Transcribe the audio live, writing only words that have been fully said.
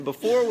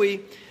Before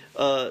we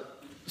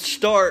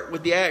start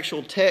with the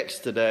actual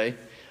text today,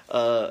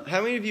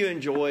 how many of you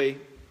enjoy,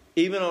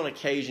 even on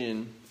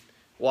occasion,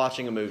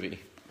 watching a movie?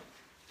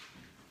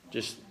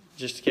 Just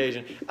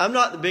occasion. I'm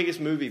not the biggest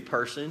movie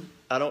person.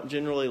 I don't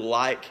generally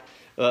like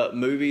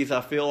movies.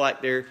 I feel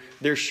like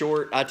they're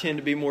short. I tend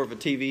to be more of a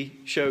TV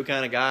show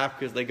kind of guy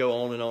because they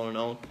go on and on and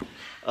on.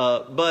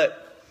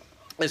 But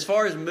as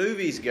far as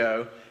movies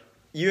go,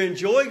 you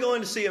enjoy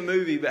going to see a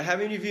movie, but how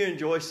many of you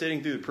enjoy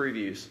sitting through the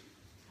previews?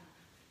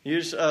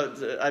 There's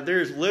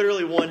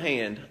literally one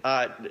hand.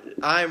 I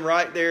am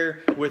right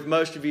there with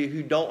most of you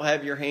who don't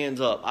have your hands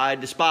up. I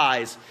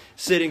despise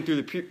sitting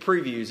through the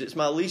previews. It's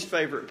my least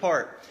favorite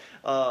part.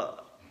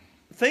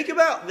 Think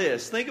about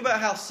this. Think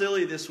about how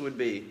silly this would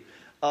be.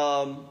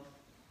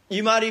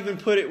 You might even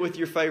put it with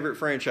your favorite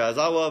franchise.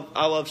 I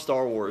love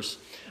Star Wars.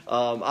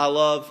 I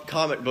love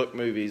comic book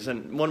movies.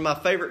 And one of my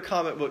favorite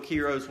comic book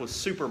heroes was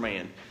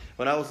Superman.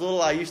 When I was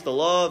little, I used to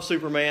love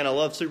Superman. I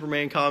love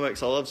Superman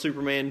comics. I love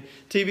Superman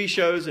TV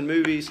shows and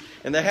movies.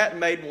 And they hadn't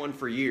made one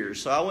for years.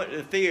 So I went to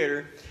the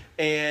theater,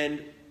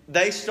 and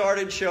they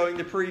started showing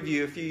the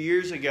preview a few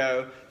years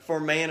ago for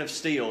Man of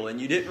Steel.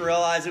 And you didn't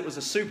realize it was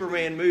a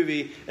Superman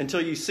movie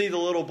until you see the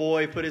little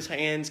boy put his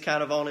hands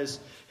kind of on his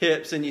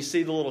hips, and you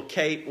see the little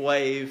cape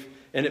wave,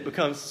 and it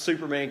becomes the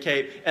Superman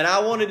cape. And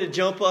I wanted to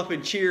jump up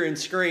and cheer and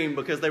scream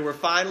because they were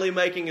finally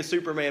making a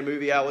Superman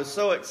movie. I was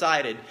so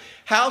excited.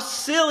 How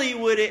silly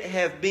would it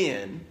have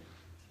been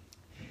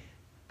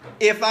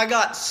if I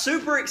got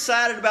super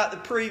excited about the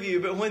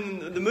preview, but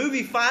when the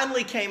movie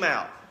finally came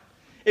out,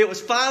 it was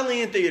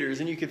finally in theaters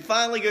and you could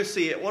finally go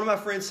see it. One of my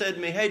friends said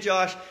to me, "Hey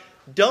Josh,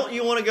 don't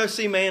you want to go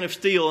see Man of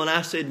Steel?" And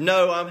I said,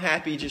 "No, I'm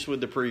happy just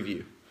with the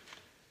preview."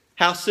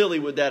 How silly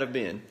would that have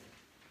been?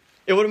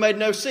 It would have made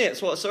no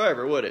sense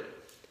whatsoever, would it?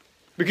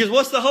 Because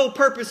what's the whole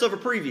purpose of a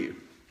preview?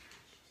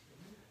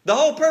 The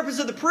whole purpose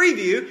of the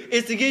preview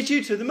is to get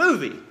you to the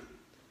movie.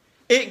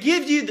 It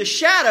gives you the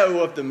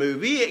shadow of the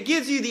movie. It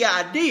gives you the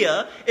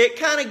idea. It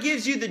kind of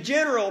gives you the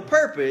general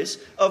purpose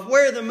of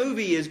where the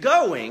movie is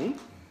going.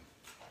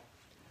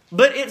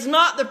 But it's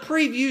not the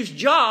preview's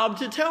job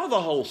to tell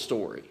the whole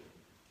story.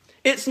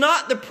 It's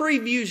not the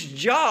preview's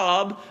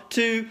job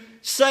to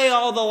say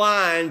all the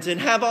lines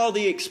and have all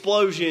the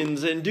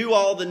explosions and do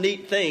all the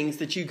neat things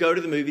that you go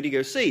to the movie to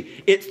go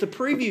see. It's the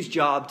preview's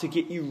job to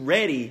get you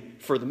ready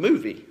for the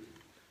movie.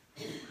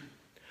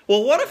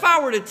 Well, what if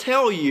I were to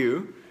tell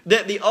you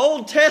that the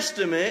Old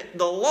Testament,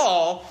 the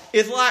law,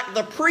 is like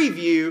the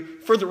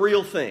preview for the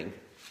real thing?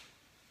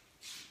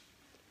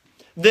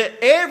 That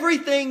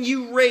everything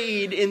you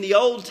read in the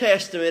Old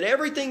Testament,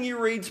 everything you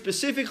read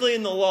specifically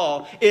in the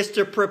law, is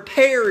to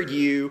prepare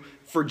you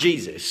for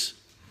Jesus.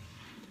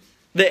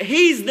 That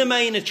He's the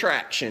main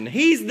attraction.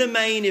 He's the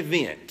main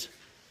event.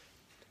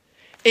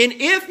 And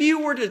if you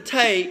were to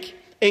take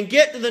and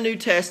get to the New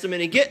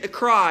Testament and get to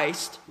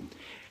Christ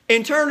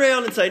and turn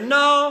around and say,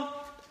 "No,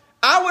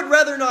 I would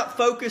rather not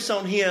focus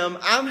on Him.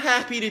 I'm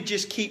happy to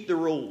just keep the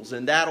rules,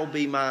 and that'll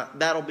be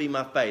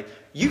my faith."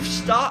 You've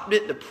stopped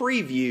at the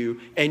preview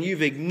and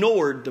you've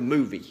ignored the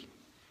movie.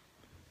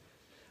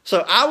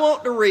 So I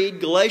want to read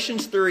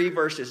Galatians 3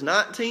 verses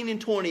 19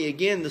 and 20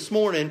 again this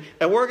morning,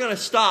 and we're going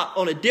to stop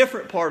on a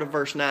different part of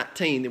verse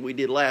 19 than we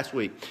did last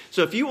week.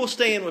 So if you will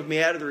stand with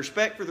me out of the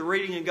respect for the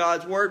reading of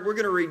God's Word, we're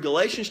going to read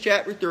Galatians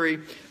chapter 3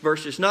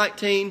 verses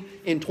 19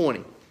 and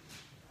 20.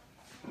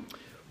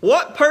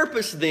 "What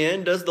purpose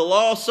then does the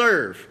law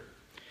serve?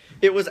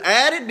 It was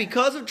added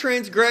because of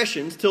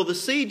transgressions till the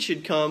seed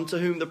should come to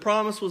whom the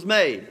promise was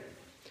made.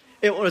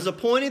 It was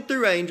appointed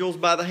through angels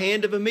by the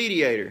hand of a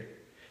mediator.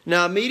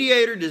 Now a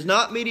mediator does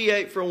not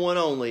mediate for one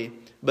only,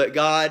 but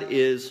God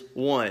is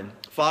one."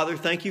 Father,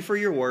 thank you for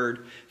your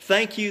word.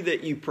 Thank you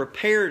that you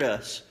prepared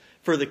us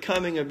for the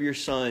coming of your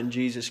Son,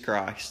 Jesus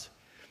Christ.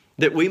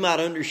 That we might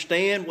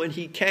understand when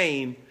He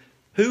came,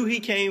 who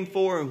He came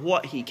for, and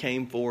what He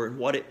came for, and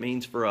what it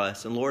means for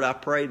us. And Lord, I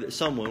pray that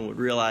someone would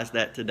realize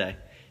that today.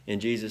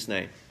 In Jesus'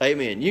 name,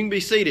 amen. You can be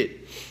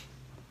seated.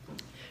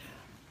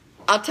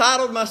 I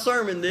titled my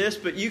sermon this,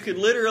 but you could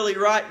literally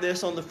write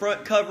this on the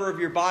front cover of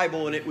your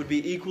Bible and it would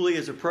be equally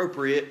as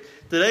appropriate.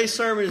 Today's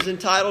sermon is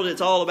entitled,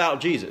 "It's All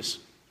About Jesus."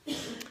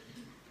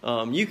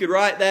 You could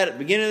write that at the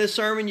beginning of the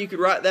sermon. You could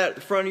write that at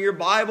the front of your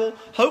Bible.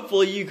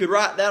 Hopefully you could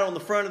write that on the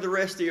front of the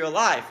rest of your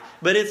life.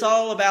 But it's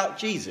all about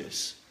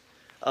Jesus.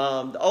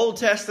 The Old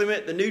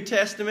Testament, the New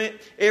Testament,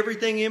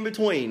 everything in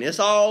between. It's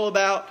all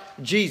about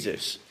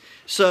Jesus.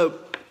 So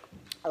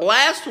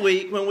last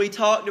week when we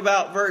talked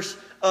about verse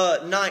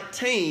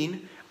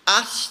 19,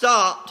 I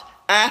stopped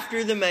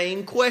after the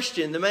main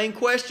question. The main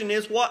question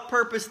is, what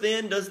purpose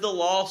then does the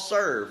law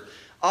serve?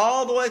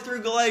 All the way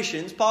through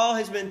Galatians, Paul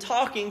has been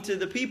talking to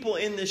the people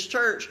in this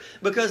church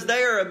because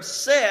they are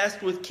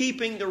obsessed with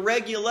keeping the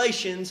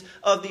regulations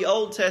of the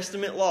Old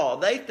Testament law.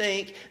 They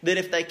think that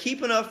if they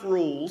keep enough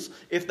rules,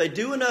 if they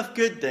do enough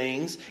good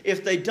things,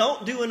 if they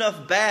don't do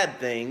enough bad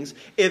things,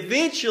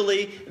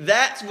 eventually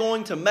that's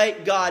going to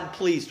make God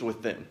pleased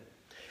with them.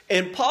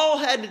 And Paul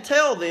had to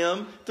tell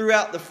them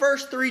throughout the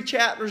first 3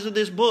 chapters of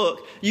this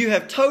book, you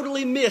have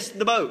totally missed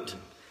the boat.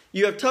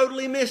 You have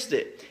totally missed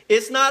it.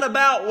 It's not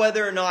about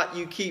whether or not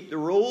you keep the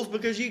rules,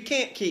 because you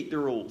can't keep the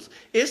rules.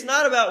 It's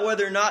not about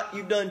whether or not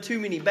you've done too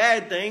many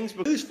bad things.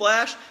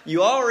 Newsflash,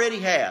 you already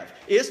have.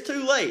 It's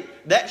too late.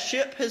 That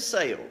ship has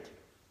sailed.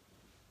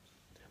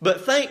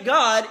 But thank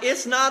God,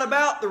 it's not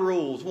about the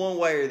rules one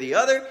way or the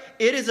other.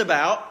 It is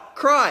about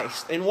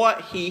Christ and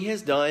what He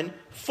has done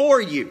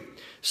for you.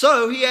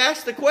 So he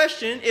asked the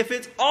question, if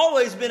it's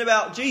always been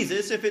about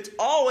Jesus, if it's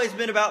always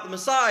been about the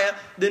Messiah,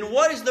 then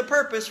what is the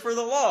purpose for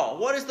the law?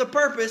 What is the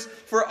purpose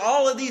for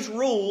all of these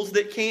rules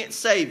that can't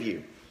save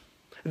you?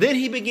 Then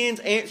he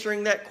begins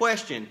answering that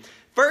question.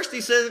 First,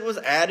 he says it was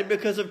added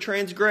because of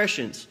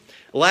transgressions.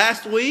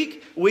 Last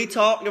week, we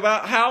talked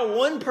about how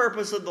one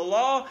purpose of the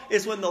law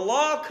is when the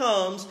law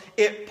comes,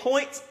 it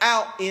points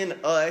out in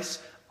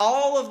us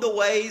all of the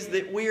ways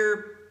that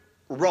we're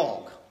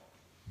wrong.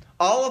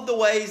 All of the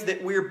ways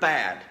that we're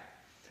bad.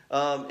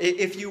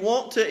 If you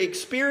want to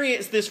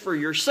experience this for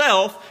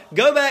yourself,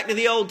 go back to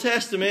the Old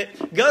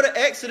Testament. Go to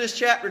Exodus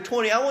chapter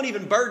 20. I won't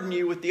even burden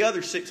you with the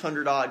other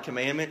 600 odd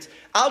commandments.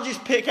 I'll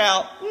just pick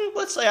out,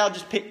 let's say I'll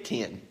just pick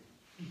 10.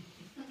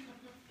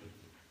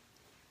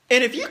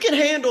 And if you can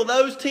handle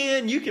those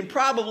 10, you can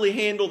probably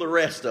handle the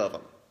rest of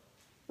them.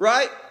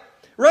 Right?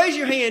 Raise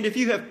your hand if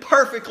you have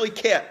perfectly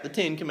kept the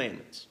 10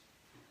 commandments.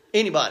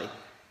 Anybody?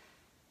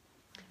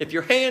 If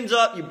your hand's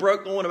up, you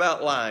broke the one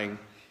about lying.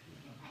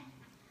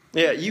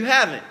 Yeah, you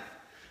haven't.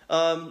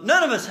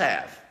 None of us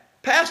have.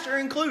 Pastor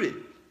included.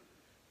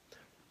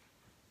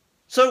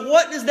 So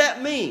what does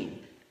that mean?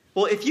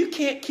 Well, if you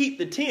can't keep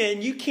the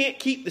 10, you can't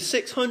keep the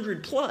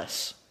 600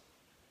 plus.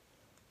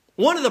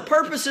 One of the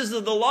purposes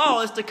of the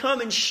law is to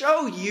come and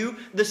show you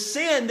the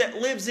sin that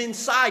lives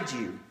inside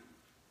you.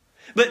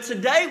 But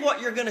today what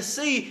you're going to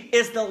see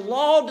is the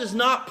law does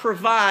not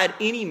provide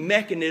any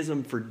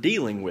mechanism for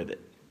dealing with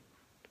it.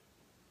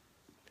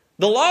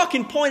 The law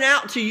can point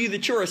out to you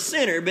that you're a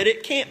sinner, but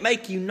it can't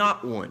make you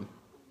not one.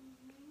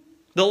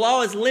 The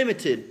law is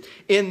limited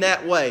in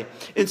that way.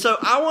 And so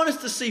I want us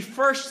to see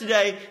first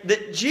today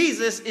that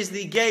Jesus is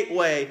the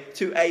gateway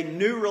to a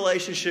new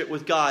relationship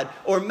with God.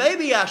 Or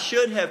maybe I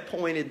should have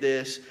pointed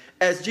this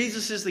as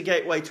Jesus is the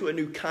gateway to a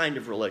new kind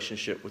of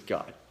relationship with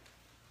God.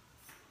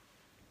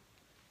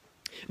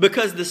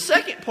 Because the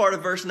second part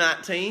of verse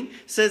 19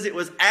 says it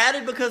was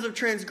added because of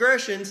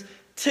transgressions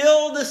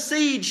till the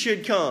seed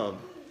should come.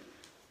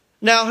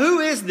 Now, who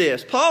is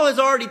this? Paul has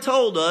already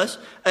told us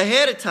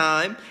ahead of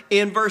time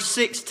in verse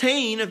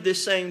 16 of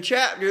this same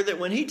chapter that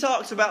when he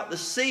talks about the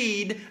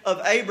seed of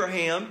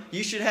Abraham,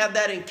 you should have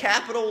that in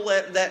capital,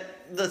 that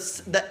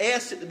the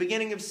S at the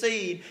beginning of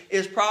seed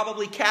is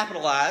probably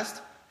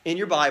capitalized in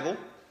your Bible.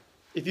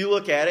 If you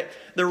look at it,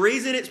 the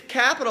reason it's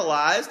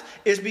capitalized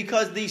is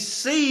because the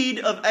seed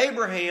of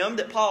Abraham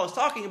that Paul is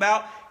talking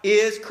about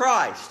is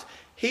Christ.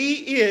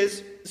 He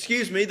is,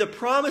 the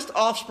promised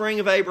offspring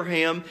of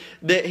Abraham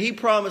that he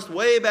promised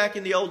way back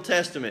in the Old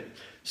Testament.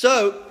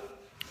 So,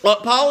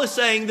 what Paul is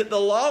saying that the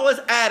law was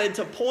added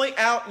to point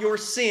out your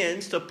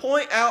sins, to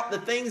point out the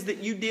things that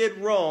you did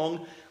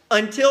wrong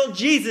until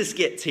Jesus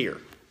gets here.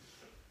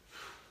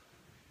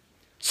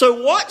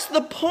 So what's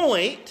the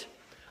point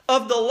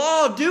of the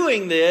law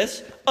doing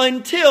this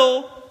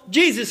until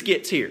Jesus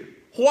gets here?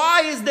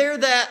 Why is there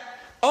that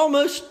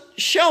almost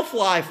shelf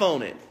life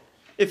on it?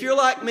 If you're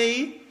like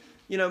me,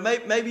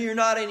 maybe you're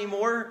not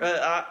anymore.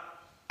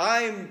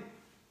 I'm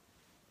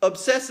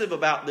obsessive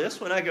about this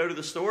when I go to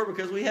the store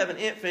because we have an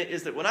infant,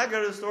 is that when I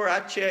go to the store,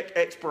 I check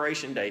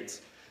expiration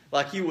dates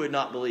like you would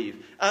not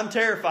believe. I'm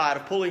terrified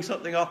of pulling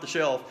something off the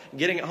shelf and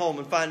getting it home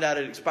and find out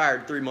it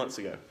expired 3 months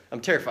ago.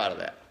 I'm terrified of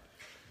that.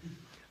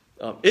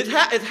 It's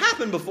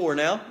happened before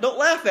now. Don't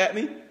laugh at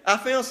me. I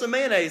found some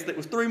mayonnaise that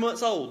was 3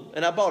 months old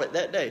and I bought it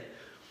that day.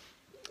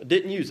 I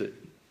didn't use it.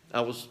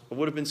 I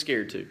would have been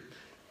scared to.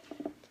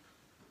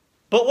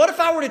 But what if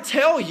I were to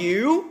tell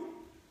you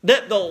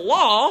that the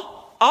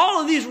law,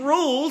 all of these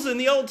rules in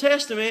the Old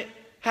Testament,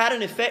 had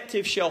an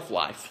effective shelf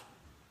life?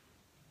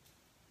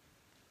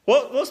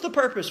 What's the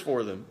purpose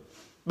for them?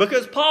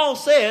 Because Paul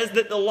says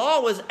that the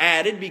law was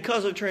added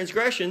because of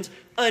transgressions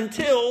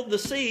until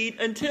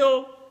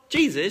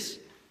Jesus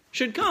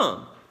should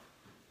come.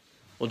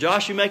 Well,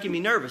 Josh, you're making me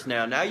nervous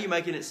now. Now you're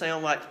making it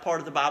sound like part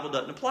of the Bible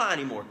doesn't apply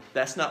anymore.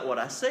 That's not what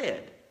I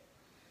said.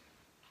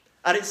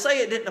 I didn't say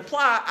it didn't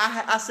apply.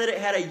 I said it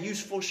had a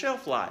useful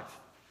shelf life.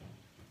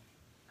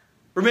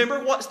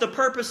 Remember, what's the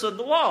purpose of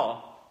the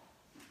law?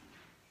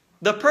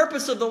 The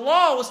purpose of the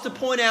law was to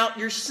point out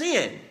your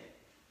sin.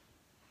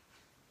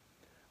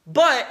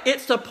 But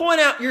it's to point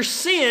out your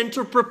sin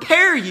to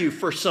prepare you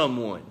for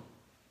someone.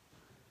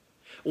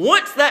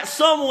 Once that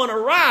someone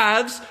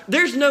arrives,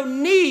 there's no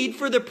need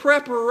for the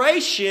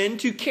preparation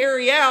to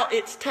carry out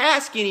its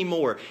task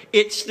anymore.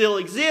 It still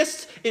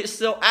exists, it's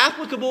still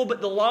applicable, but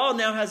the law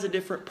now has a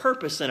different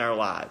purpose in our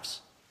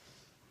lives.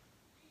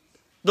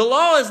 The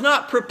law is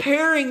not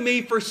preparing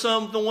me for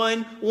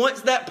someone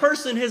once that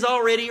person has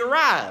already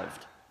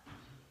arrived.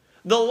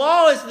 The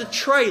law is the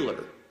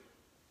trailer.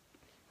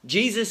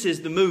 Jesus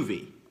is the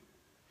movie.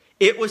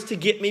 It was to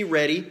get me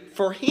ready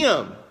for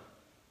Him.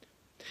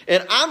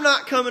 And I'm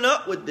not coming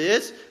up with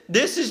this.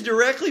 This is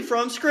directly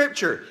from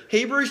Scripture.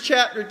 Hebrews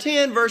chapter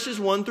 10, verses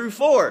 1 through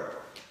 4.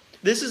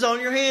 This is on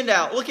your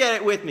handout. Look at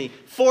it with me.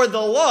 For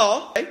the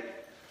law,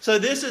 so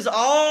this is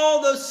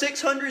all those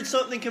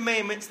 600-something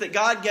commandments that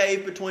God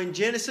gave between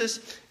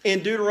Genesis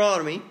and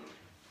Deuteronomy.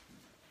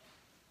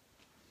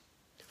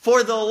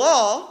 For the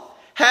law,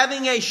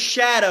 having a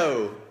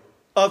shadow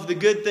of the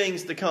good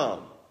things to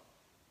come.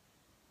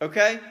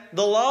 Okay?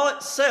 The law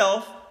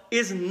itself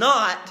is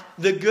not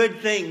the good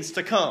things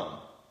to come.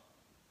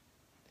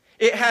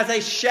 It has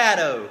a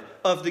shadow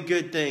of the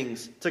good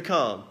things to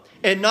come.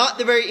 And not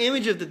the very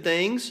image of the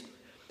things,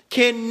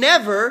 can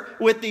never,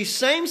 with these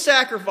same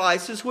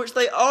sacrifices which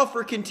they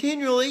offer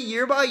continually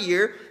year by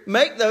year,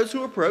 make those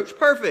who approach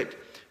perfect.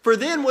 For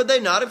then would they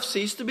not have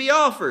ceased to be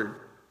offered.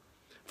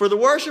 For the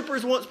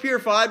worshippers once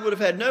purified would have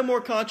had no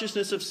more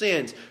consciousness of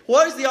sins.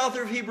 What is the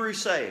author of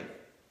Hebrews saying?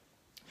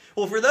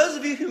 Well, for those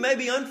of you who may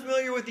be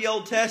unfamiliar with the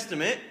Old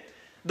Testament,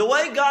 the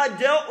way God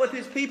dealt with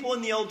His people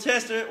in the Old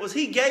Testament was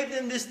He gave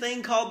them this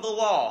thing called the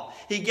law.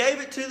 He gave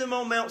it to them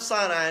on Mount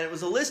Sinai, and it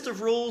was a list of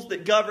rules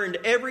that governed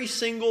every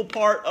single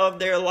part of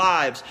their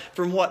lives,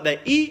 from what they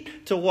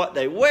eat, to what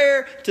they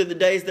wear, to the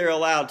days they're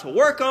allowed to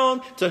work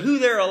on, to who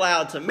they're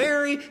allowed to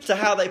marry, to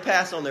how they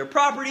pass on their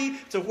property,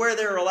 to where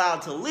they're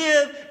allowed to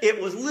live.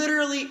 It was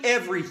literally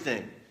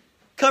everything.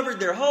 Covered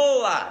their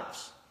whole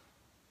lives.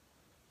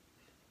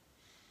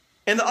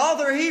 And the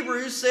author of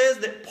Hebrews says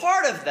that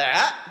part of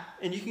that,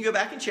 and you can go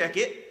back and check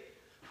it,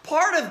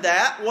 part of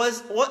that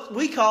was what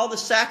we call the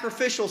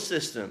sacrificial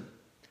system.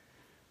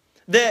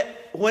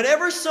 That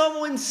whenever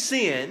someone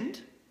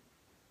sinned,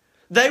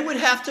 they would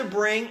have to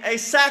bring a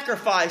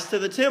sacrifice to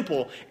the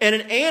temple. And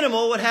an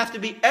animal would have to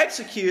be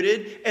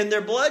executed and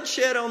their blood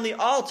shed on the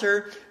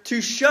altar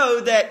to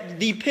show that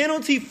the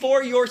penalty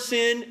for your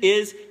sin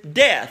is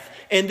death.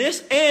 And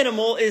this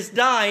animal is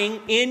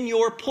dying in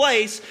your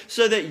place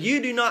so that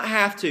you do not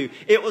have to.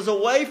 It was a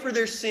way for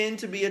their sin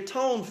to be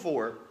atoned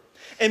for.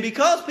 And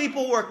because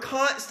people were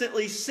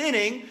constantly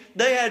sinning,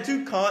 they had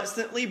to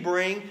constantly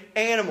bring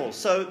animals.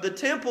 So the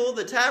temple,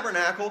 the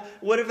tabernacle,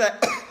 would have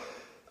had,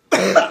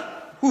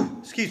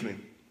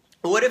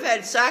 would have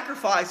had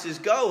sacrifices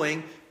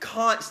going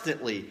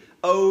constantly,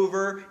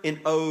 over and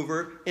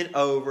over and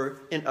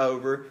over and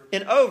over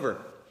and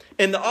over.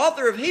 And the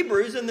author of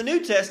Hebrews in the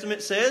New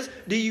Testament says,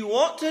 do you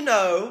want to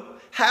know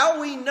how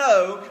we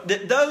know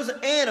that those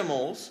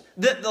animals,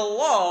 that the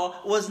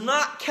law was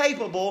not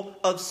capable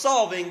of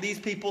solving these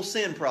people's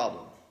sin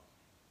problem?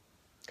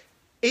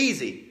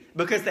 Easy,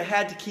 because they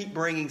had to keep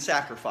bringing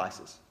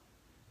sacrifices.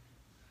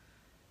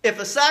 If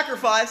a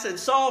sacrifice had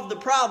solved the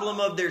problem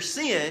of their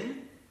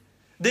sin,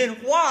 then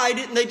why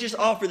didn't they just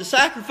offer the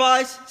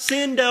sacrifice,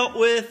 sin dealt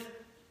with,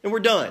 and we're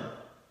done?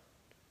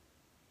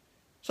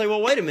 Say,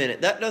 well, wait a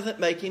minute, that doesn't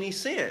make any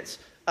sense.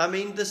 I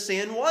mean, the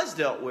sin was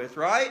dealt with,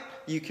 right?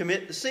 You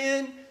commit the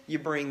sin, you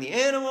bring the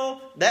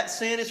animal, that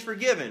sin is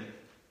forgiven.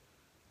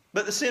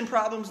 But the sin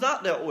problem's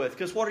not dealt with,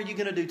 because what are you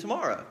going to do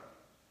tomorrow?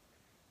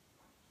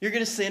 You're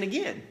going to sin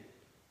again.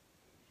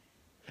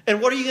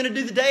 And what are you going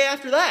to do the day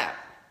after that?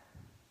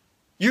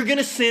 You're going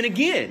to sin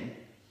again.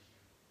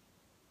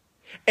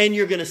 And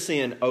you're going to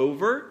sin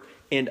over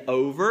and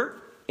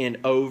over and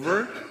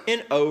over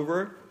and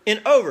over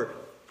and over.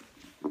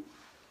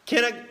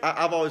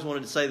 I've always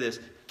wanted to say this.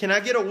 Can I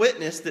get a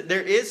witness that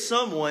there is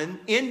someone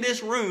in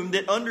this room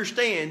that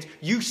understands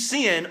you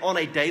sin on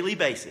a daily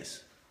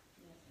basis?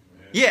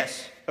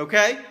 Yes.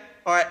 Okay?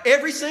 All right.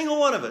 Every single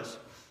one of us.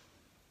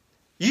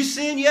 You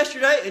sinned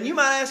yesterday and you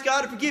might ask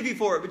God to forgive you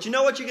for it. But you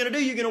know what you're going to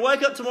do? You're going to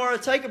wake up tomorrow,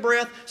 take a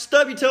breath,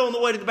 stub your toe on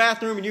the way to the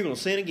bathroom, and you're going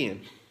to sin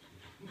again.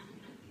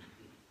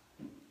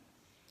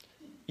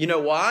 You know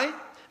why?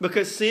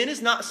 Because sin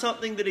is not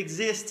something that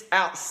exists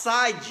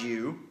outside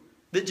you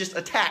that just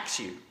attacks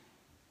you.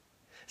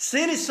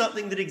 Sin is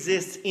something that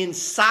exists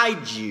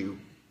inside you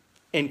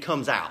and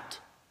comes out.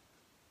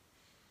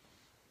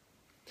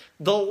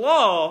 The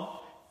law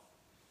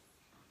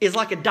is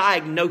like a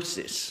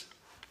diagnosis.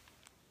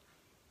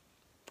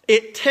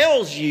 It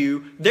tells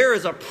you there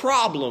is a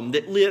problem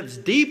that lives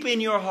deep in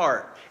your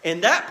heart,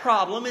 and that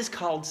problem is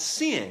called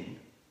sin.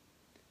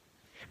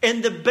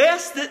 And the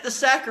best that the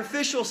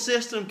sacrificial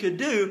system could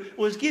do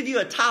was give you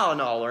a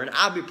Tylenol or an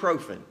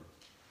ibuprofen.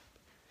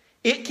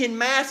 It can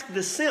mask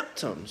the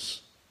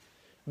symptoms,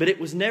 but it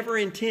was never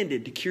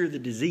intended to cure the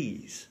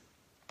disease.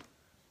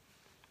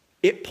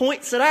 It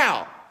points it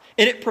out,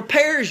 and it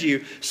prepares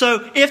you.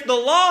 So if the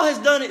law has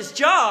done its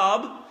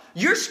job,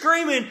 you're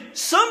screaming,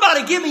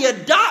 somebody give me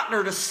a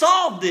doctor to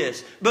solve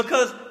this,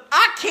 because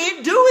I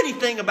can't do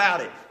anything about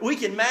it. We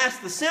can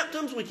mask the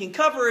symptoms, we can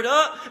cover it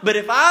up, but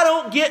if I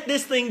don't get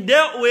this thing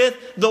dealt with,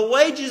 the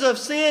wages of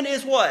sin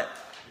is what?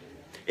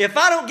 If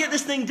I don't get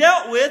this thing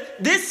dealt with,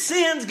 this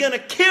sin's going to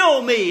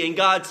kill me. And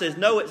God says,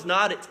 no, it's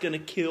not. It's going to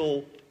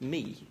kill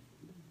me.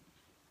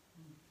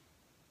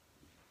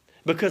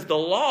 Because the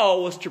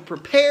law was to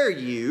prepare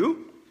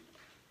you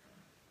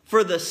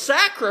for the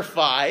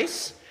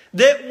sacrifice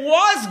that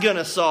was going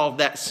to solve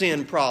that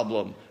sin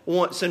problem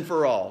once and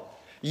for all.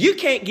 You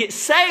can't get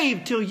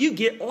saved till you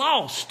get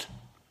lost.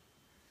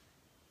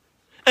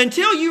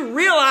 Until you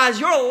realize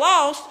you're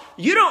lost,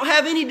 you don't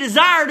have any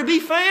desire to be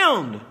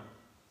found.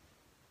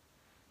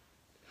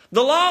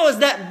 The law is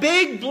that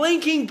big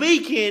blinking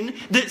beacon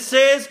that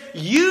says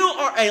you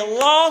are a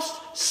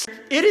lost.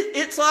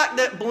 It's like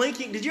that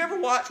blinking. Did you ever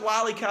watch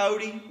Wile E.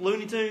 Coyote,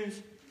 Looney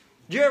Tunes?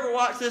 Did you ever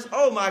watch this?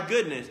 Oh my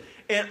goodness.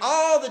 And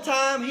all the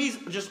time he's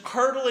just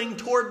hurtling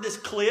toward this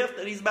cliff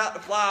that he's about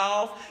to fly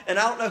off. And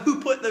I don't know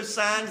who put those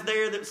signs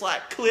there that's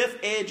like cliff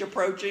edge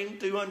approaching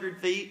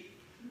 200 feet.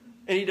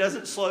 And he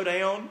doesn't slow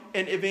down.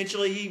 And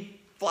eventually he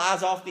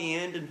flies off the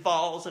end and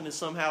falls and is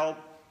somehow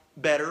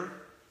better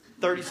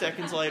 30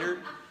 seconds later.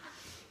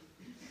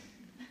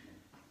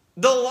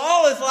 The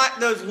law is like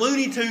those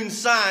Looney Tunes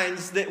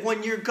signs that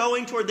when you're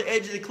going toward the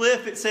edge of the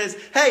cliff, it says,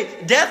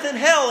 hey, death and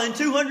hell in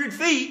 200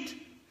 feet.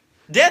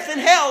 Death and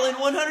hell in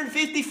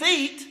 150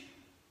 feet.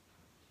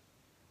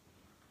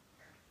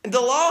 And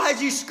the law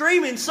has you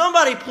screaming,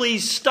 somebody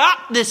please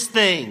stop this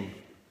thing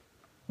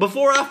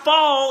before I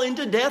fall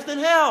into death and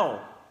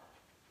hell.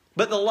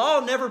 But the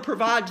law never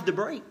provides the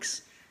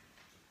brakes.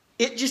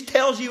 It just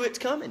tells you it's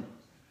coming.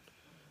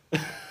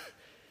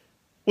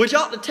 Which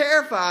ought to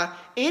terrify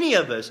any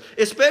of us,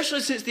 especially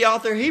since the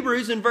author of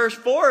Hebrews in verse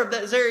 4 of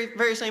that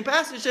very same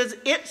passage says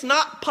it's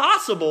not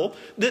possible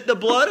that the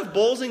blood of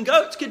bulls and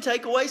goats could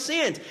take away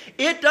sins.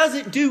 It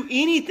doesn't do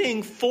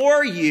anything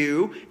for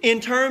you in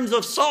terms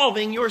of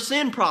solving your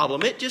sin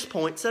problem. It just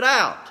points it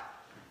out.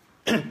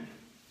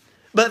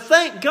 But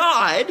thank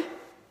God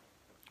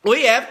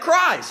we have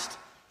Christ.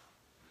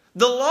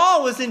 The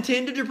law was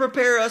intended to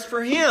prepare us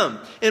for Him.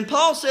 And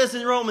Paul says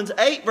in Romans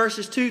 8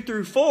 verses 2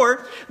 through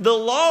 4, the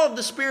law of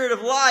the Spirit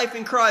of life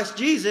in Christ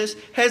Jesus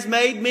has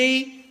made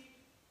me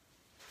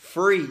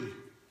free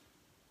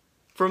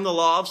from the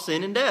law of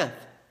sin and death.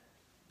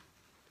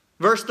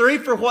 Verse 3,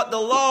 for what the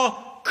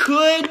law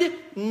could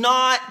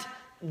not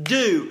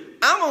do.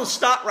 I'm going to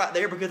stop right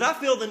there because I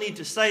feel the need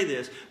to say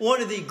this.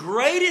 One of the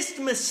greatest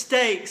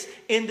mistakes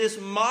in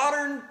this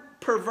modern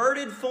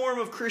perverted form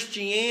of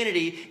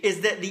Christianity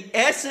is that the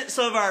essence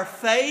of our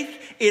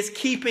faith is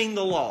keeping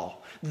the law.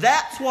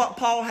 That's what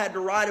Paul had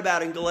to write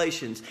about in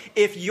Galatians.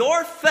 If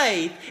your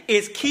faith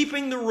is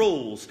keeping the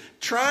rules,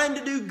 trying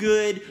to do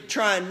good,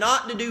 trying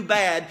not to do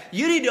bad,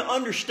 you need to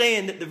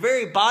understand that the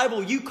very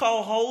Bible you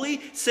call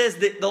holy says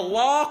that the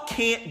law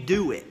can't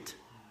do it.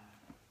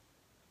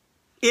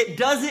 It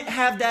doesn't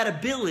have that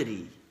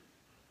ability.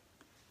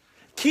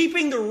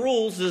 Keeping the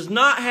rules does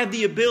not have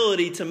the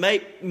ability to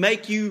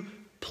make you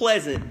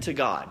pleasant to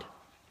God.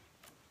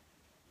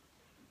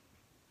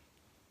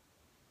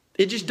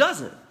 It just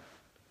doesn't.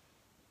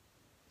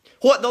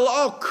 What the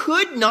law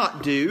could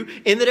not do,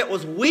 in that it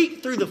was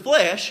weak through the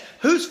flesh.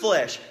 Whose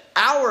flesh?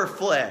 Our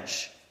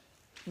flesh.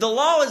 The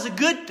law is a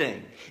good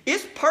thing.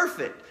 It's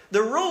perfect.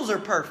 The rules are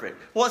perfect.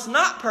 What's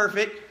not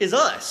perfect is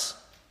us.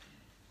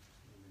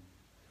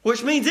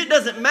 Which means it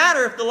doesn't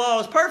matter if the law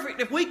is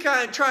perfect. If we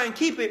try and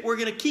keep it, we're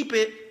going to keep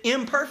it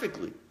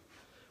imperfectly.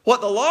 What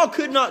the law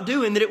could not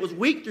do, in that it was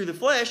weak through the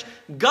flesh,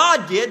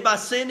 God did by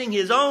sending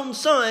His own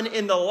Son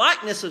in the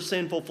likeness of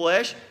sinful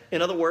flesh.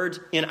 In other words,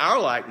 in our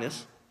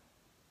likeness.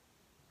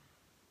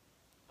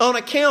 On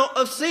account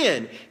of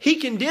sin. He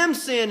condemned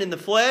sin in the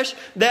flesh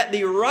that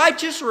the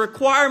righteous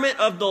requirement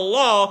of the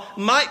law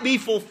might be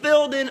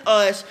fulfilled in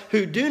us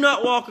who do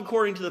not walk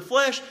according to the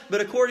flesh,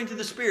 but according to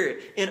the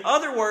Spirit. In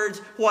other words,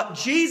 what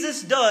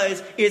Jesus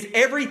does is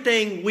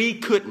everything we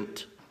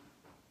couldn't.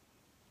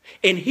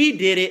 And He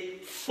did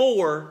it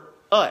for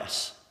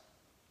us.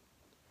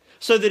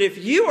 So that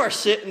if you are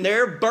sitting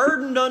there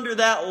burdened under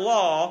that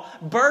law,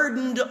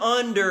 burdened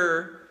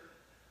under,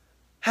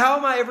 how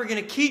am I ever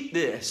going to keep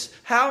this?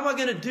 How am I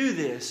going to do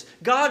this?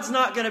 God's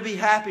not going to be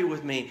happy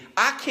with me.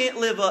 I can't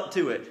live up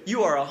to it.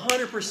 You are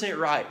 100%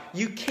 right.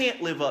 You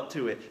can't live up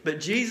to it. But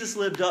Jesus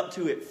lived up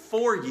to it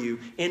for you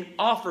and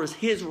offers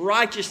His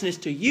righteousness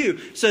to you,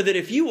 so that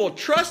if you will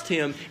trust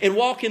Him and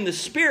walk in the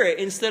Spirit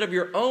instead of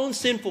your own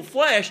sinful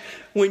flesh,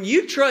 when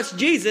you trust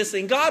Jesus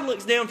and God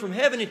looks down from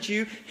heaven at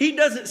you, He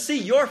doesn't see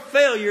your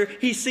failure.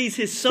 He sees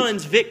His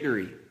Son's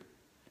victory.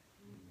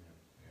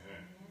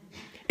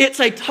 It's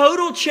a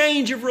total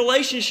change of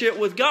relationship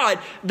with God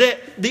that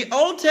the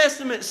Old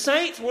Testament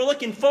saints were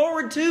looking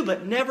forward to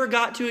but never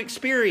got to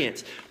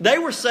experience. They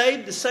were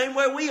saved the same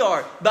way we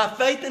are, by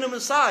faith in a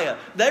Messiah.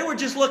 They were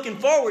just looking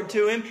forward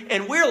to Him,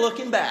 and we're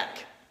looking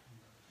back.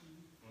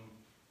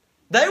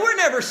 They were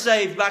never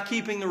saved by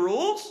keeping the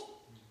rules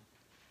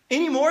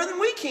any more than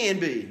we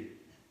can be.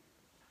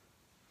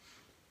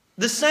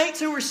 The saints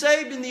who were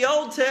saved in the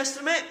Old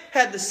Testament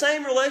had the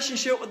same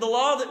relationship with the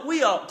law that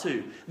we ought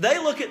to. They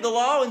look at the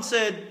law and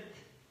said,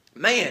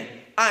 man,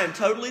 I am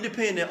totally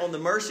dependent on the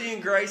mercy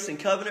and grace and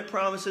covenant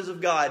promises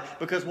of God,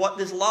 because what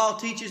this law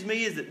teaches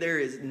me is that there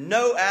is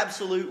no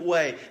absolute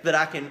way that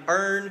I can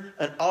earn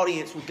an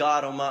audience with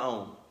God on my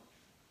own.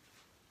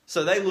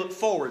 So they look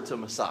forward to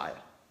Messiah.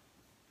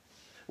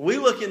 We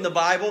look in the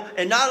Bible,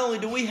 and not only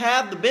do we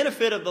have the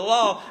benefit of the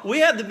law, we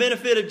have the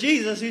benefit of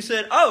Jesus, who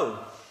said,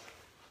 oh,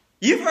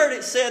 you've heard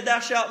it said, thou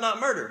shalt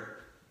not murder.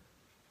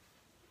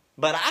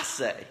 But I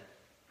say,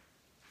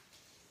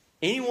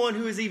 anyone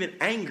who is even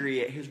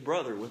angry at his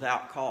brother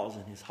without cause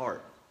in his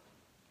heart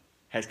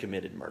has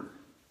committed murder.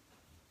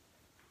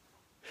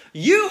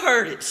 You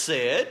heard it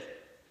said,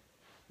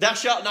 thou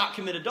shalt not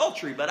commit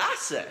adultery. But I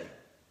say,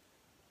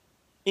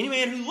 any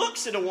man who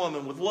looks at a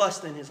woman with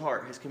lust in his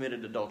heart has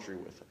committed adultery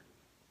with her.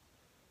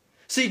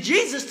 See,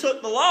 Jesus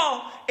took the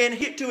law and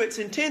hit to its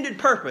intended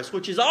purpose,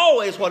 which is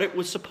always what it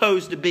was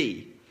supposed to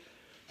be.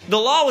 The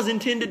law was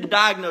intended to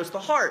diagnose the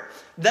heart.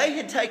 They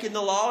had taken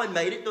the law and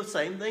made it the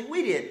same thing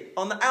we did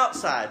on the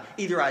outside.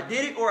 Either I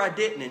did it or I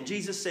didn't. And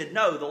Jesus said,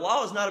 no, the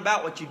law is not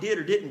about what you did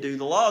or didn't do.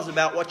 The law is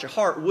about what your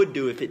heart would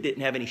do if it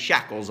didn't have any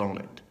shackles on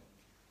it.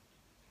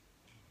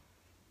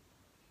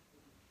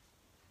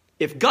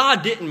 If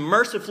God didn't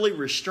mercifully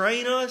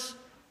restrain us,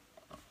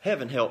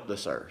 heaven help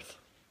this earth.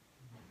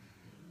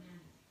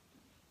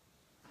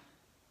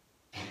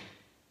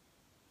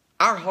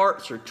 Our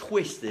hearts are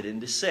twisted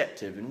and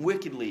deceptive and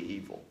wickedly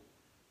evil.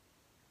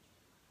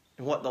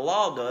 And what the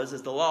law does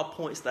is the law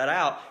points that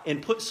out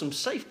and puts some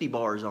safety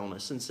bars on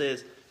us and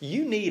says,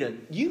 you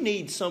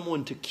need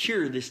someone to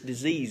cure this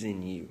disease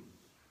in you.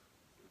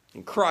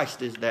 And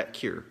Christ is that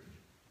cure.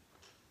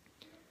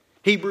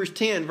 Hebrews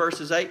 10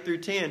 verses 8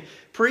 through 10.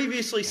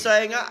 Previously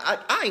saying,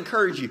 I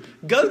encourage you,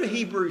 go to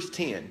Hebrews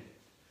 10.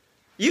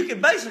 You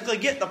can basically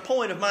get the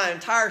point of my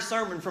entire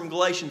sermon from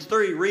Galatians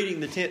 3, reading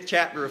the 10th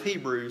chapter of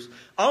Hebrews,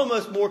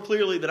 almost more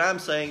clearly than I'm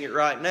saying it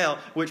right now,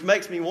 which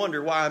makes me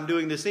wonder why I'm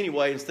doing this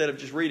anyway instead of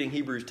just reading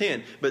Hebrews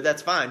 10, but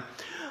that's fine.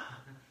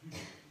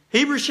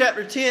 Hebrews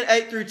chapter 10,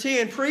 8 through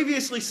 10,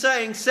 previously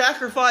saying,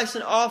 sacrifice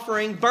and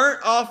offering,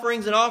 burnt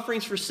offerings and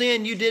offerings for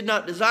sin you did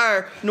not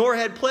desire, nor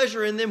had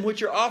pleasure in them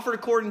which are offered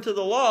according to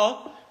the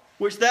law,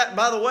 which that,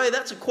 by the way,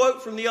 that's a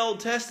quote from the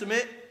Old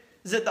Testament.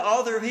 Is that the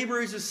author of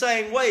Hebrews is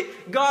saying,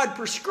 wait, God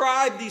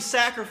prescribed these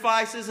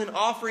sacrifices and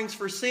offerings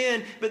for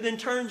sin, but then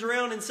turns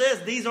around and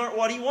says these aren't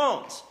what He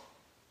wants.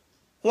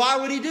 Why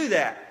would He do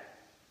that?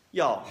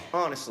 Y'all,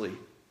 honestly,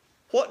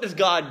 what does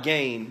God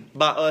gain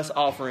by us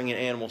offering an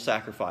animal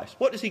sacrifice?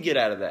 What does He get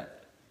out of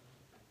that?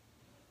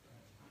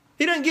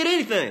 He doesn't get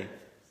anything.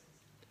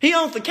 He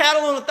owns the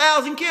cattle on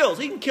 1,000 kills.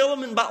 He can kill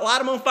them and light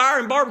them on fire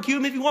and barbecue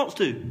them if He wants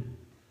to.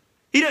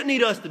 He doesn't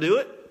need us to do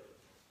it.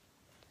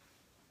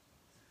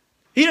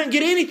 He doesn't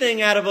get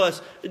anything out of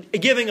us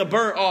giving a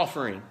burnt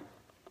offering.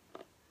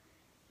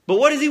 But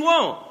what does He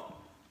want?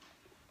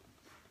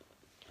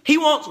 He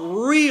wants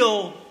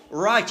real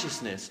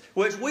righteousness,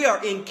 which we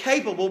are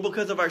incapable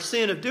because of our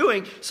sin of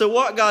doing. So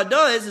what God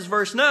does is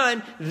verse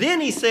 9, then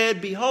He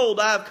said, behold,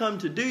 I have come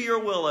to do your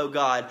will, O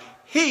God.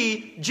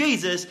 He,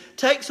 Jesus,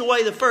 takes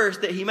away the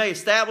first that He may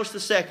establish the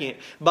second.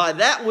 By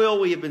that will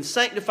we have been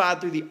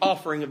sanctified through the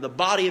offering of the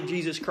body of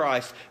Jesus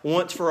Christ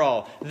once for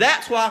all.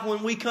 That's why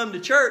when we come to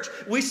church,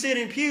 we sit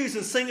in pews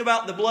and sing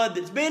about the blood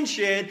that's been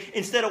shed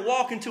instead of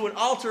walking to an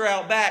altar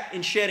out back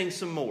and shedding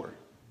some more.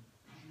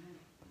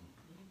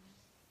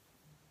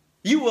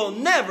 You will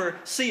never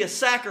see a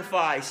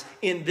sacrifice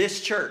in this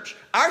church.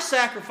 Our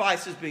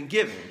sacrifice has been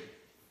given.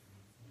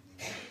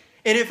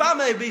 And if I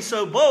may be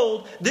so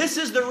bold, this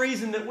is the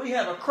reason that we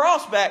have a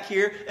cross back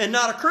here and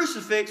not a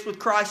crucifix with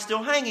Christ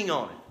still hanging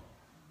on it.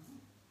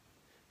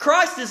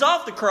 Christ is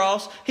off the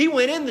cross. He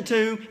went in the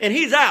tomb and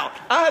He's out.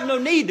 I have no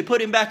need to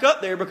put Him back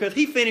up there because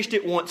He finished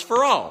it once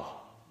for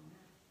all.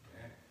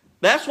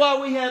 That's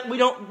why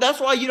that's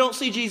why you don't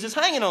see Jesus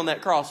hanging on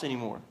that cross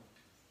anymore.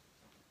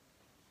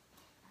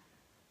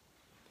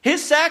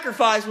 His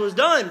sacrifice was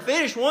done,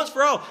 finished once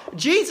for all.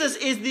 Jesus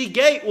is the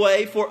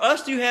gateway for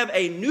us to have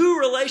a new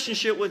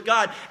relationship with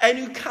God, a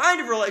new kind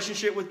of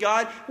relationship with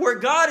God, where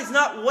God is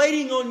not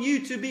waiting on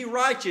you to be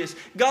righteous.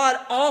 God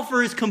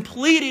offers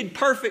completed,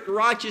 perfect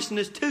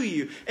righteousness to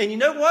you. And you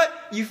know what?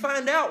 You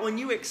find out when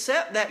you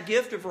accept that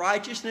gift of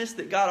righteousness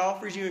that God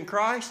offers you in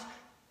Christ,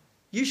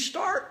 you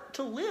start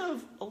to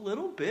live a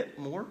little bit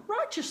more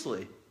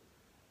righteously.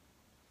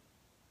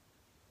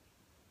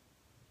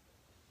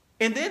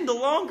 And then the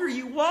longer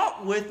you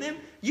walk with Him,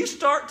 you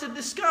start to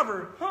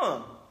discover,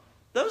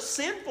 those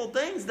sinful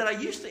things that I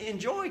used to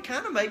enjoy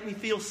kind of make me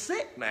feel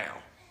sick now.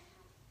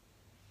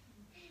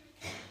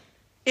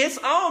 It's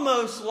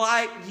almost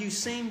like you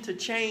seem to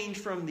change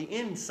from the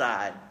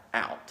inside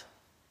out.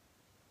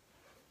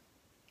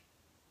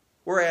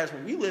 Whereas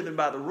when you're living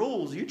by the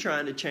rules, you're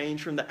trying to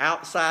change from the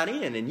outside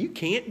in, and you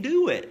can't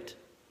do it.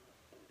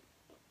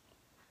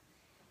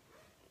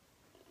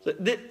 So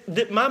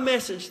my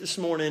message this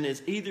morning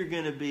is either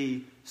going to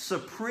be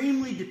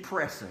supremely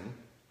depressing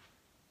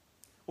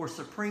or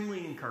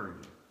supremely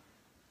encouraging.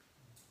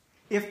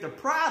 If the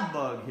pride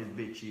bug has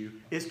bit you,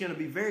 it's going to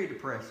be very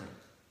depressing.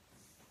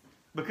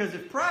 Because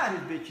if pride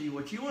has bit you,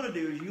 what you want to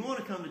do is you want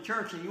to come to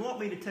church and you want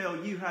me to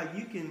tell you how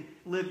you can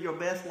live your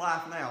best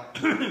life now.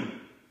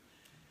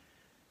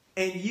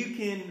 And you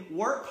can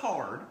work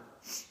hard.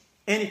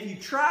 And if you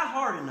try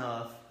hard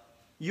enough,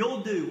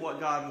 you'll do what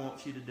God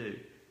wants you to do.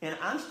 And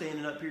I'm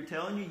standing up here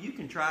telling you, you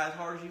can try as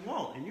hard as you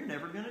want, and you're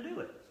never going to do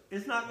it.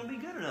 It's not going to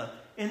be good enough.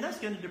 And that's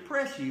going to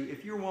depress you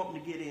if you're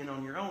wanting to get in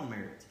on your own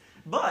merits.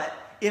 But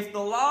if the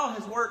law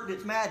has worked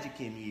its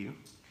magic in you,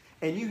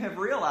 and you have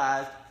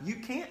realized you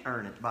can't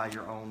earn it by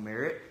your own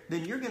merit,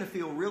 then you're going to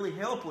feel really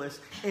helpless,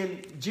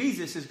 and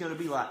Jesus is going to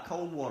be like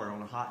cold water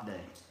on a hot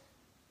day.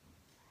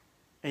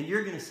 And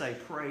you're going to say,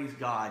 praise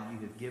God, you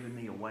have given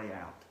me a way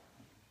out.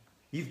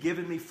 You've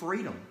given me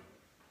freedom.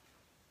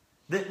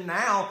 That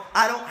now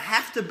I don't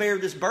have to bear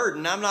this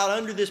burden. I'm not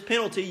under this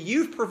penalty.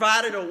 You've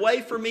provided a way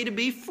for me to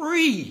be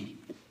free.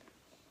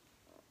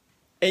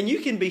 And you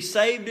can be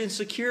saved and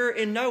secure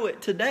and know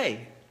it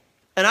today.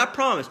 And I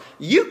promise,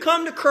 you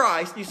come to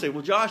Christ, you say,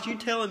 well, Josh, you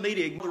telling me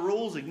to ignore the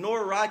rules,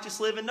 ignore righteous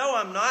living? No,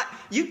 I'm not.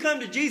 You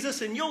come to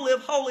Jesus and you'll live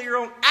holier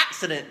on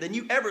accident than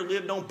you ever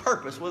lived on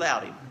purpose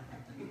without Him.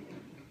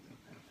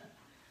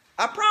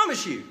 I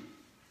promise you.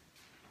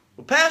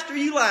 Well, Pastor,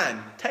 you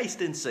lying.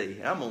 Taste and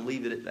see. I'm going to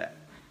leave it at that.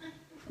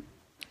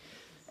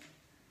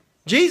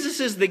 Jesus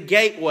is the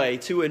gateway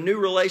to a new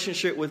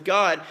relationship with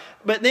God.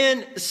 But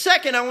then,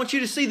 second, I want you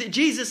to see that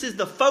Jesus is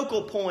the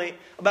focal point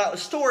about the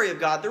story of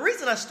God. The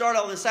reason I start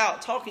all this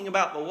out talking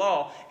about the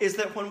law is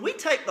that when we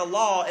take the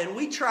law and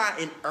we try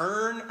and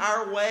earn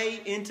our way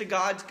into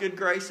God's good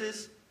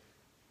graces,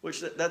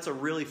 which that's a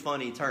really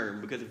funny term,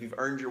 because if you've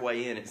earned your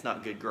way in, it's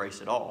not good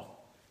grace at all.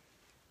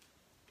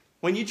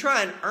 When you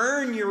try and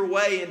earn your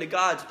way into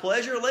God's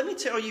pleasure, let me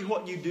tell you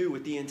what you do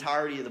with the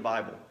entirety of the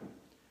Bible.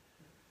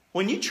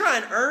 When you try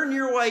and earn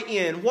your way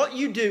in, what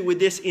you do with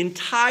this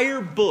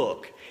entire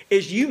book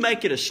is you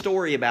make it a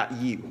story about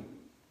you.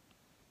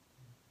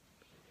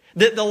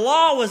 That the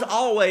law was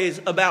always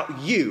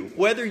about you,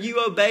 whether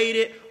you obeyed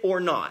it or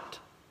not.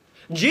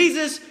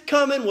 Jesus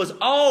coming was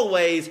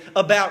always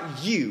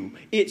about you.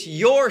 It's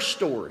your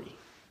story.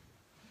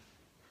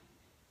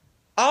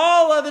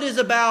 All of it is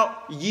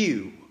about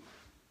you.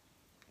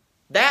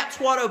 That's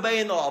what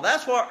obeying the law.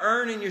 That's what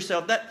earning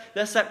yourself.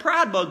 That's that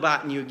pride bug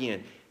biting you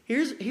again.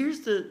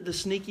 Here's the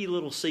sneaky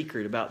little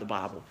secret about the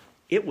Bible.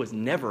 It was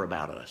never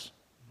about us.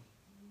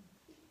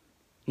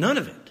 None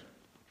of it.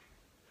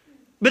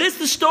 But it's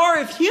the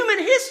story of human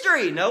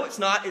history. No, it's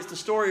not. It's the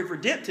story of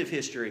redemptive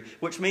history,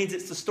 which means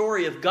it's the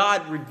story of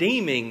God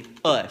redeeming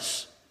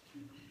us.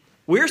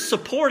 We're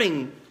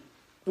supporting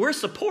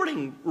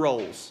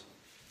roles.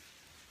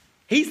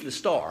 He's the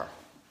star.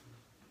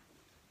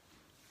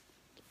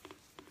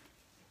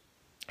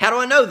 How do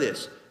I know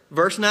this?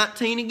 Verse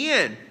 19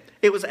 again.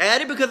 It was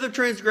added because of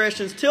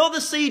transgressions till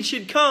the seed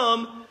should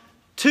come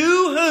to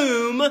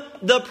whom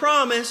the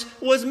promise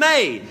was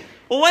made.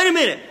 Well, wait a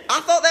minute. I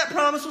thought that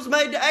promise was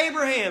made to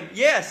Abraham.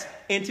 Yes,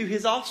 and to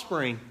his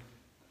offspring.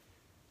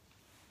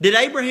 Is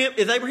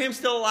Abraham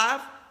still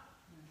alive?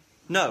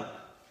 No.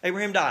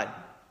 Abraham died.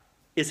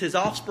 Is his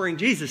offspring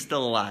Jesus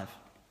still alive?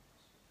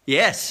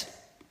 Yes,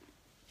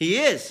 he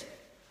is.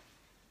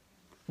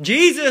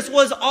 Jesus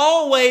was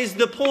always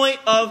the point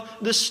of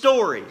the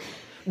story.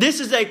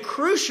 This is a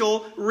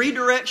crucial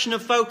redirection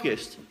of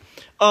focus.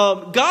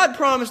 God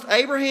promised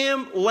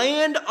Abraham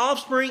land,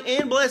 offspring,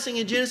 and blessing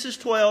in Genesis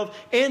 12,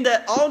 and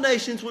that all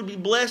nations would be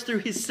blessed through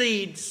his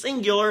seed,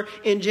 singular,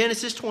 in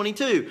Genesis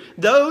 22.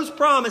 Those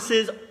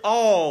promises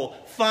all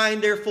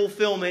find their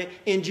fulfillment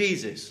in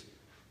Jesus.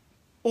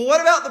 Well,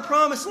 what about the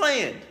promised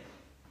land?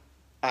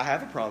 I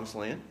have a promised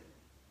land.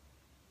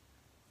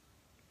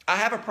 I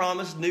have a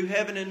promised new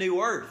heaven and new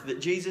earth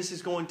that Jesus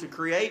is going to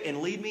create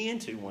and lead me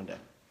into one day.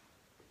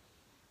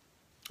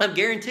 I'm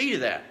guaranteed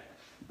of that.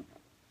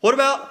 What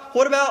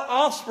about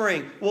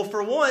offspring? Well,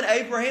 for one,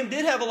 Abraham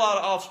did have a lot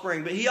of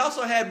offspring, but he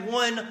also had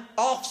one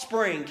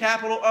offspring,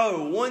 capital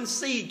O, one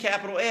seed,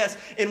 capital S,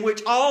 in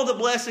which all the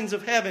blessings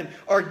of heaven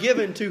are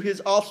given to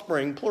his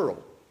offspring,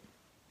 plural.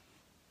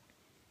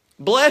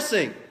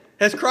 Blessing.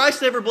 Has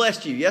Christ ever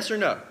blessed you? Yes or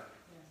no?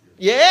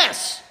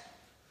 Yes.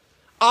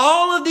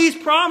 All of these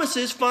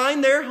promises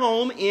find their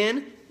home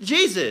in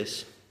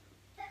Jesus.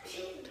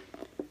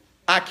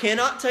 I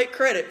cannot take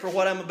credit for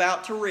what I'm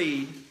about to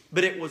read,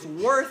 but it was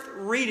worth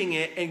reading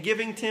it and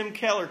giving Tim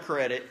Keller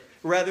credit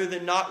rather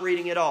than not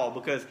reading it all,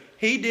 because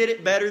he did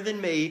it better than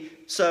me.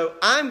 So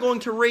I'm going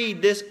to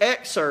read this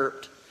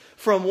excerpt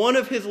from one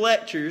of his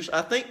lectures,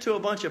 I think to a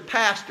bunch of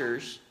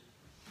pastors,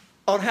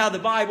 on how the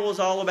Bible is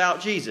all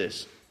about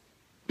Jesus.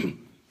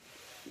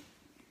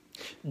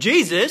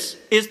 Jesus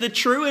is the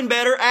true and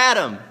better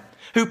Adam,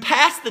 who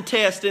passed the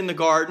test in the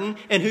garden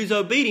and whose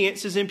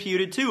obedience is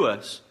imputed to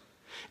us.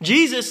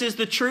 Jesus is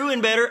the true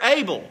and better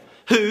Abel,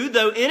 who,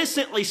 though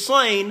innocently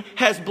slain,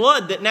 has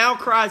blood that now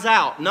cries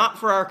out, not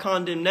for our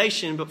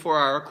condemnation, but for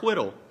our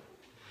acquittal.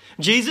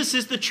 Jesus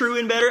is the true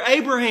and better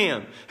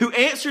Abraham, who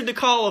answered the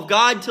call of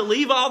God to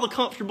leave all the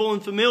comfortable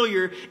and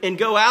familiar and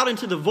go out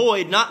into the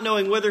void, not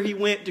knowing whether he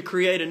went to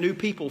create a new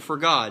people for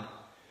God.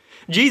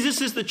 Jesus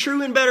is the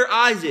true and better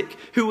Isaac,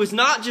 who was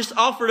not just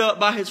offered up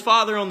by his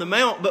father on the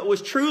mount, but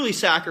was truly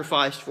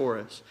sacrificed for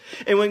us.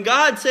 And when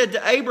God said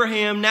to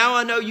Abraham, "Now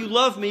I know you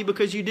love me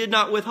because you did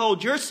not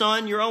withhold your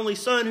son, your only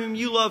son whom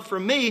you loved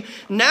from me,"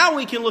 now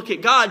we can look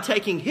at God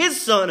taking his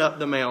son up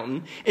the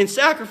mountain and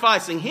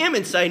sacrificing him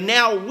and say,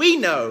 "Now we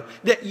know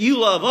that you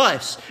love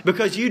us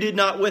because you did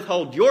not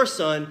withhold your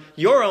son,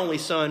 your only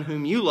son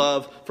whom you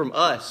love, from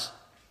us."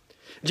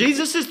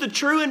 Jesus is the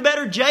true and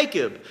better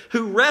Jacob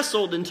who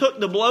wrestled and took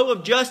the blow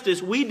of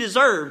justice we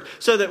deserved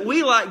so that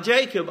we, like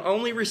Jacob,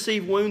 only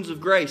receive wounds of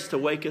grace to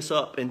wake us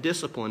up and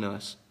discipline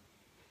us.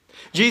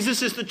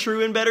 Jesus is the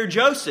true and better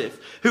Joseph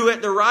who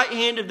at the right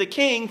hand of the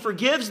king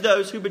forgives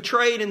those who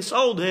betrayed and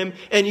sold him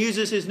and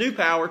uses his new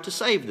power to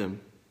save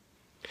them.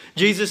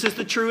 Jesus is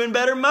the true and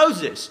better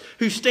Moses,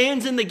 who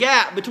stands in the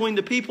gap between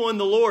the people and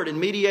the Lord and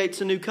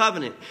mediates a new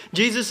covenant.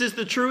 Jesus is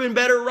the true and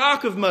better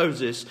rock of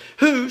Moses,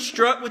 who,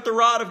 struck with the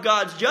rod of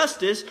God's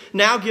justice,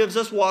 now gives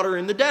us water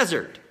in the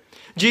desert.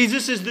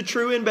 Jesus is the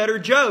true and better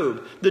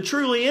Job, the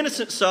truly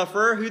innocent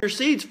sufferer who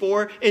intercedes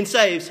for and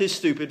saves his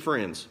stupid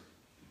friends.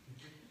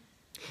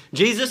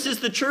 Jesus is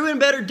the true and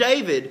better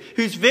David,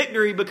 whose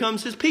victory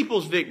becomes his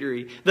people's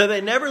victory, though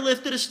they never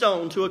lifted a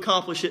stone to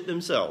accomplish it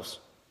themselves.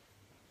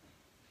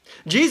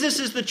 Jesus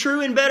is the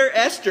true and better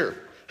Esther,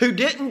 who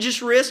didn't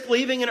just risk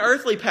leaving an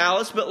earthly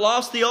palace, but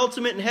lost the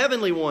ultimate and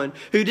heavenly one,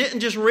 who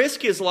didn't just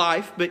risk his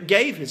life, but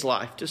gave his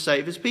life to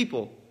save his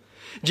people.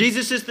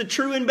 Jesus is the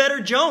true and better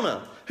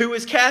Jonah, who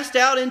was cast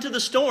out into the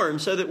storm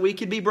so that we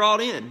could be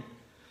brought in.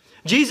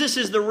 Jesus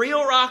is the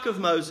real rock of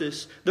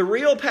Moses, the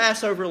real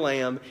Passover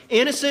lamb,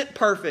 innocent,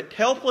 perfect,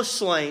 helpless,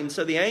 slain,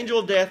 so the angel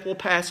of death will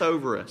pass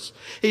over us.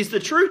 He's the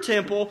true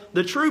temple,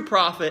 the true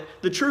prophet,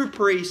 the true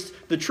priest,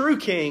 the true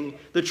king,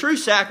 the true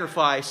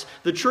sacrifice,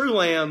 the true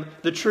lamb,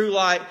 the true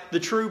light, the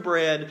true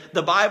bread.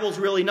 The Bible's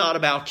really not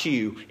about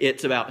you,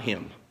 it's about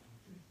him.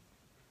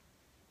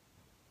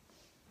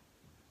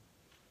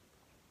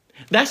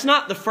 That's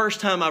not the first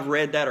time I've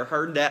read that or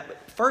heard that,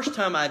 but the first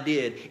time I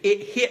did,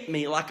 it hit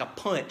me like a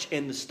punch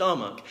in the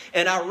stomach.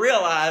 And I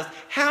realized,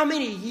 how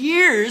many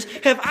years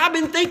have I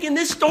been thinking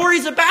this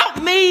story's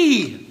about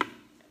me?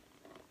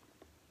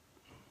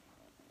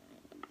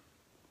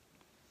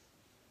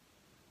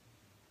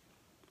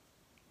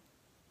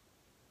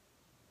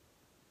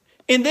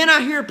 And then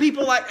I hear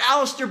people like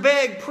Alistair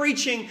Begg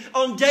preaching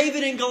on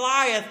David and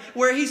Goliath,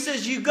 where he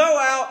says you go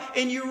out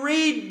and you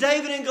read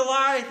David and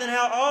Goliath and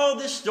how,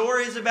 this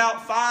story is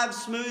about 5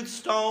 smooth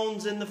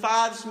stones, and the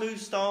 5 smooth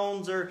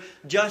stones are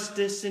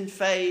justice and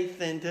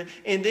faith.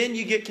 And then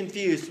you get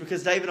confused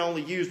because David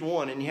only used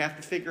one, and you have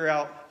to figure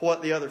out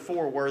what the other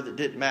 4 were that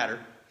didn't matter.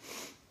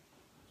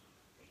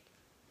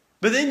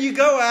 But then you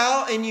go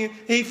out and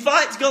he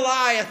fights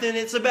Goliath, and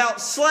it's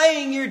about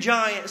slaying your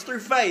giants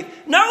through faith.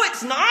 No,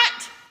 it's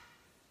not.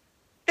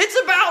 It's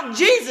about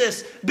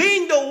Jesus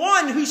being the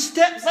one who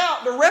steps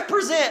out to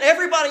represent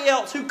everybody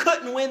else who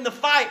couldn't win the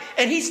fight.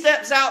 And he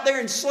steps out there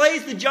and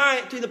slays the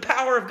giant through the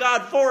power of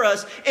God for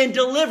us and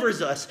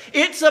delivers us.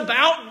 It's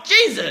about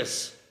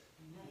Jesus.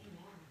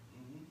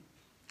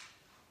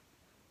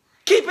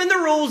 Keeping the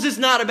rules is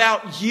not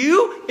about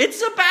you.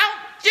 It's about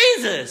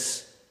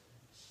Jesus.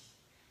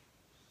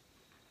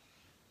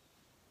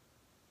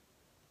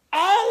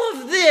 All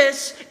of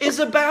this is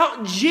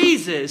about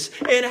Jesus.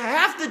 And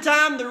half the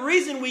time, the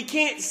reason we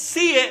can't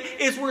see it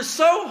is we're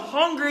so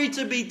hungry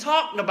to be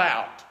talked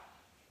about.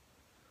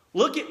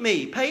 Look at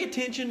me. Pay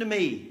attention to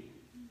me.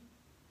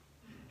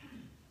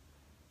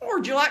 Or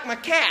would you like my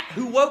cat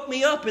who woke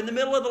me up in the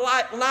middle of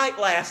the night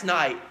last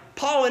night,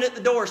 pawing at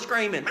the door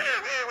screaming, "Wow,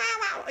 wow,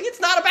 wow, wow."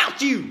 It's not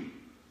about you.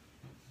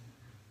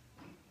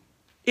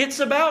 It's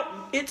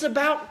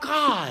about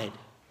God.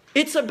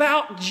 It's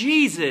about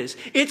Jesus.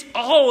 It's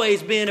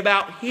always been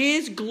about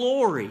His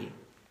glory.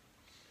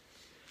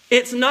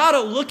 It's not a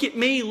look at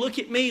me, look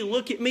at me,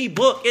 look at me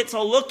book. It's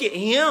a look at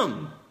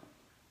Him.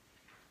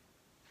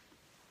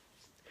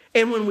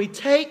 And when we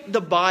take the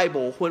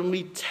Bible, when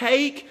we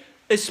take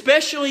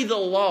especially the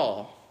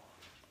law,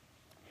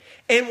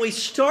 and we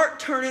start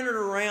turning it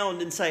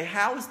around and say,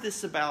 how is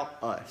this about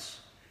us?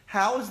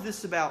 How is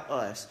this about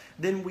us?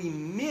 Then we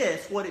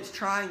miss what it's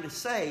trying to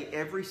say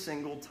every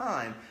single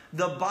time.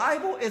 The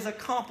Bible is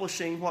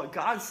accomplishing what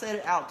God set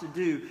it out to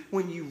do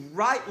when you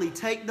rightly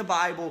take the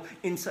Bible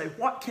and say,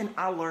 what can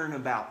I learn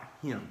about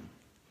Him?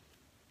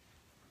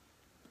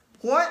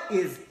 What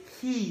is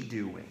He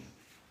doing?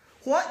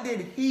 What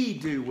did He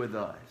do with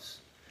us?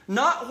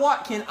 Not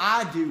what can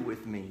I do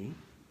with me.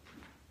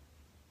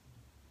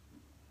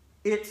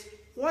 It's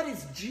what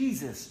has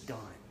Jesus done?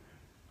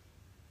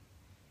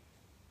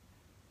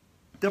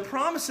 The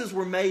promises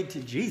were made to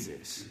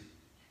Jesus.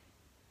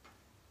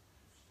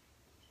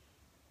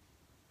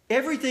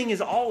 Everything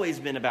has always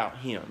been about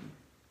Him.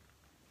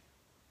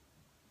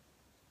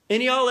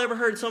 Any of y'all ever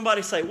heard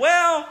somebody say,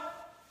 well,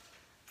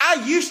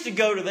 I used to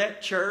go to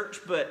that church,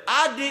 but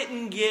I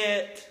didn't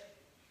get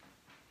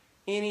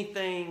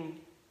anything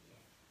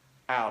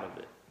out of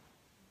it?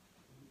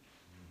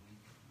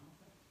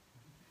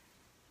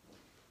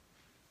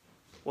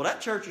 Well,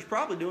 that church is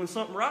probably doing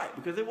something right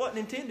because it wasn't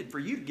intended for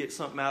you to get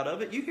something out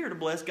of it. You're here to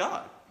bless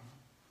God.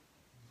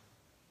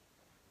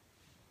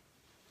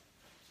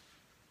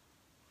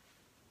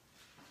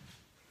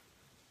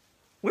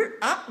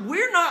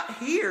 We're not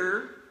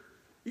here.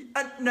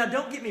 Now,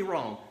 don't get me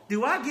wrong.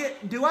 Do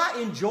I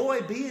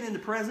enjoy being in the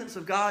presence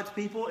of God's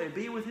people and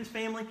being with His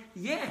family?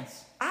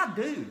 Yes, I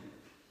do.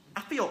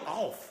 I feel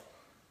off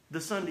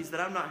the Sundays that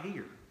I'm not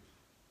here.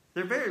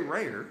 They're very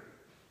rare.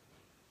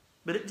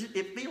 But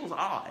it feels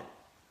odd.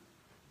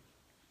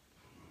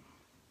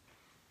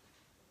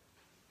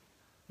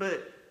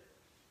 But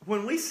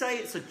when we say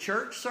it's a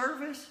church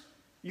service,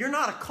 you're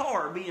not a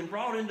car being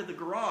brought into the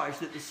garage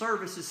that the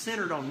service is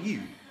centered on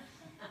you.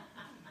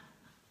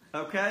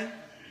 Okay?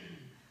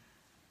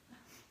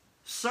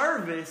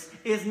 Service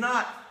is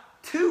not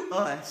to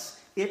us,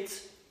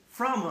 it's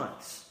from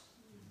us.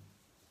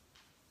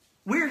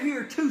 We're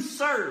here to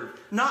serve,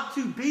 not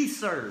to be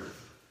served.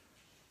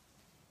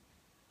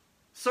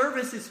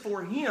 Service is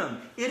for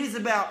Him. It is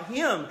about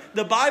Him.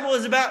 The Bible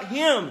is about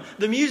Him.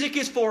 The music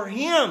is for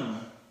Him.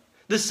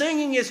 The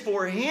singing is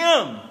for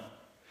Him.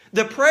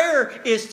 The prayer is